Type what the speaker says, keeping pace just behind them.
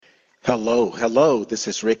Hello. This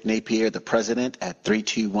is Rick Napier, the president at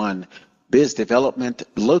 321 Biz Development,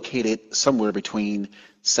 located somewhere between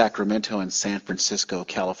Sacramento and San Francisco,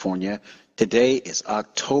 California. Today is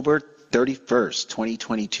October 31st,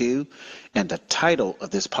 2022, and the title of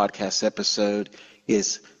this podcast episode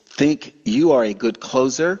is Think You Are a Good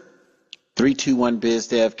Closer? 321 Biz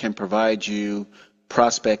Dev can provide you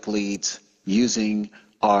prospect leads using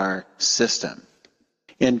our system.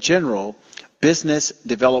 In general, business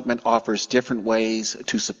development offers different ways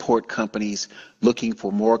to support companies looking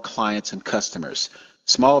for more clients and customers.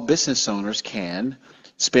 Small business owners can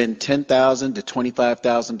spend $10,000 to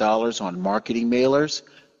 $25,000 on marketing mailers,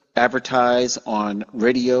 advertise on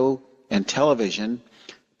radio and television,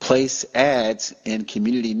 place ads in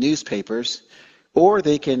community newspapers, or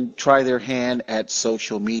they can try their hand at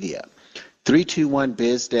social media. 321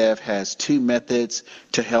 Biz Dev has two methods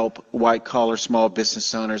to help white-collar small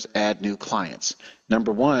business owners add new clients.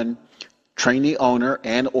 Number one, train the owner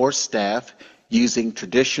and or staff using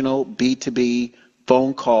traditional B2B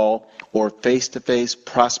phone call or face-to-face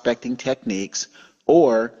prospecting techniques.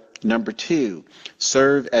 Or number two,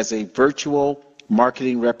 serve as a virtual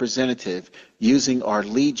marketing representative using our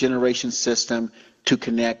lead generation system to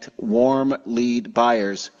connect warm lead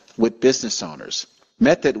buyers with business owners.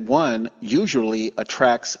 Method one usually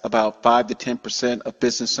attracts about 5 to 10% of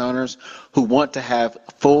business owners who want to have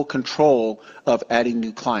full control of adding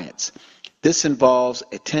new clients. This involves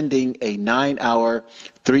attending a 9-hour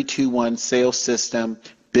 321 sales system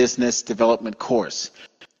business development course.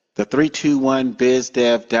 The 321 Biz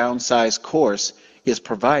Dev Downsize course is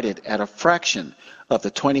provided at a fraction of the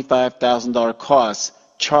 $25,000 cost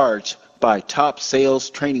charged by top sales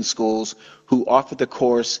training schools who offer the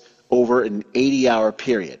course over an 80-hour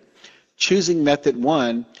period. Choosing method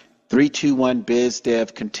one, 321 Biz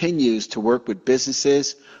Dev continues to work with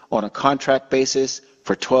businesses on a contract basis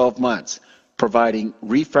for 12 months, providing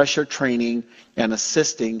refresher training and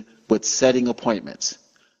assisting with setting appointments.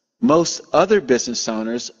 Most other business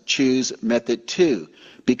owners choose method two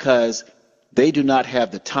because they do not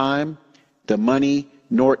have the time, the money,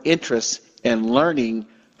 nor interest in learning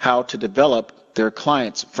how to develop their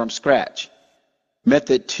clients from scratch.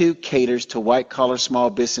 Method two caters to white-collar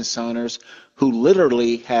small business owners who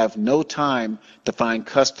literally have no time to find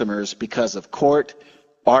customers because of court,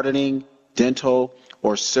 auditing, dental,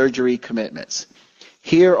 or surgery commitments.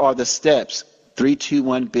 Here are the steps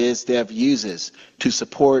 321 Biz Dev uses to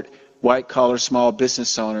support white-collar small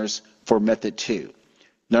business owners for method two.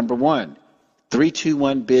 Number one,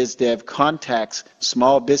 321 Biz Dev contacts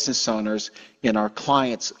small business owners in our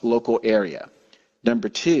client's local area. Number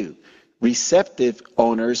two, receptive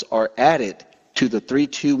owners are added to the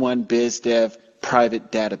 321 Biz Dev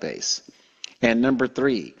private database. And number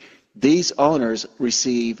three, these owners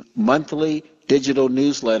receive monthly digital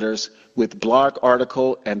newsletters with blog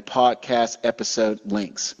article and podcast episode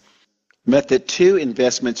links. Method two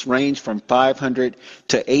investments range from $500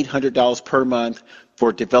 to $800 per month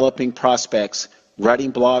for developing prospects,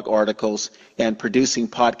 writing blog articles, and producing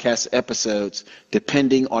podcast episodes,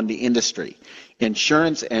 depending on the industry.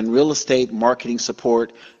 Insurance and real estate marketing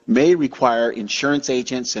support may require insurance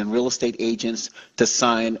agents and real estate agents to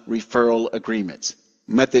sign referral agreements.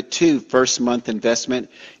 Method two, first month investment,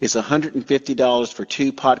 is $150 for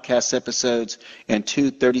 2 podcast episodes and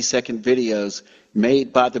 2 30-second videos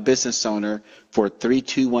made by the business owner for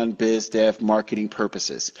 321 Biz Dev marketing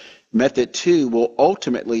purposes. Method two will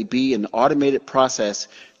ultimately be an automated process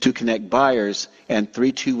to connect buyers and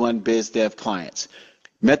 321 Biz Dev clients.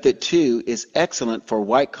 Method two is excellent for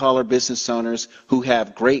white-collar business owners who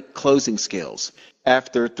have great closing skills.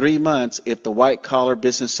 After 3 months, if the white-collar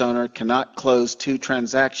business owner cannot close 2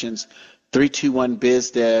 transactions, 321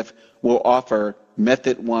 Biz Dev will offer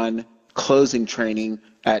Method one closing training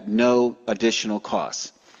at no additional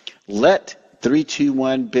cost. Let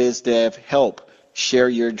 321 Biz Dev help share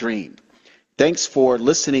your dream. Thanks for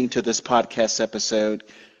listening to this podcast episode.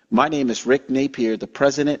 My name is Rick Napier, the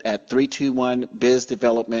president at 321 Biz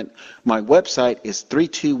Development. My website is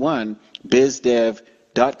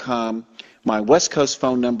 321bizdev.com. My West Coast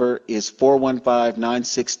phone number is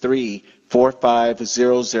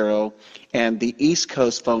 415-963-4500, and the East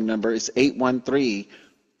Coast phone number is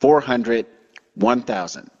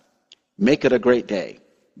 813-400-1000. Make it a great day.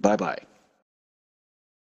 Bye-bye.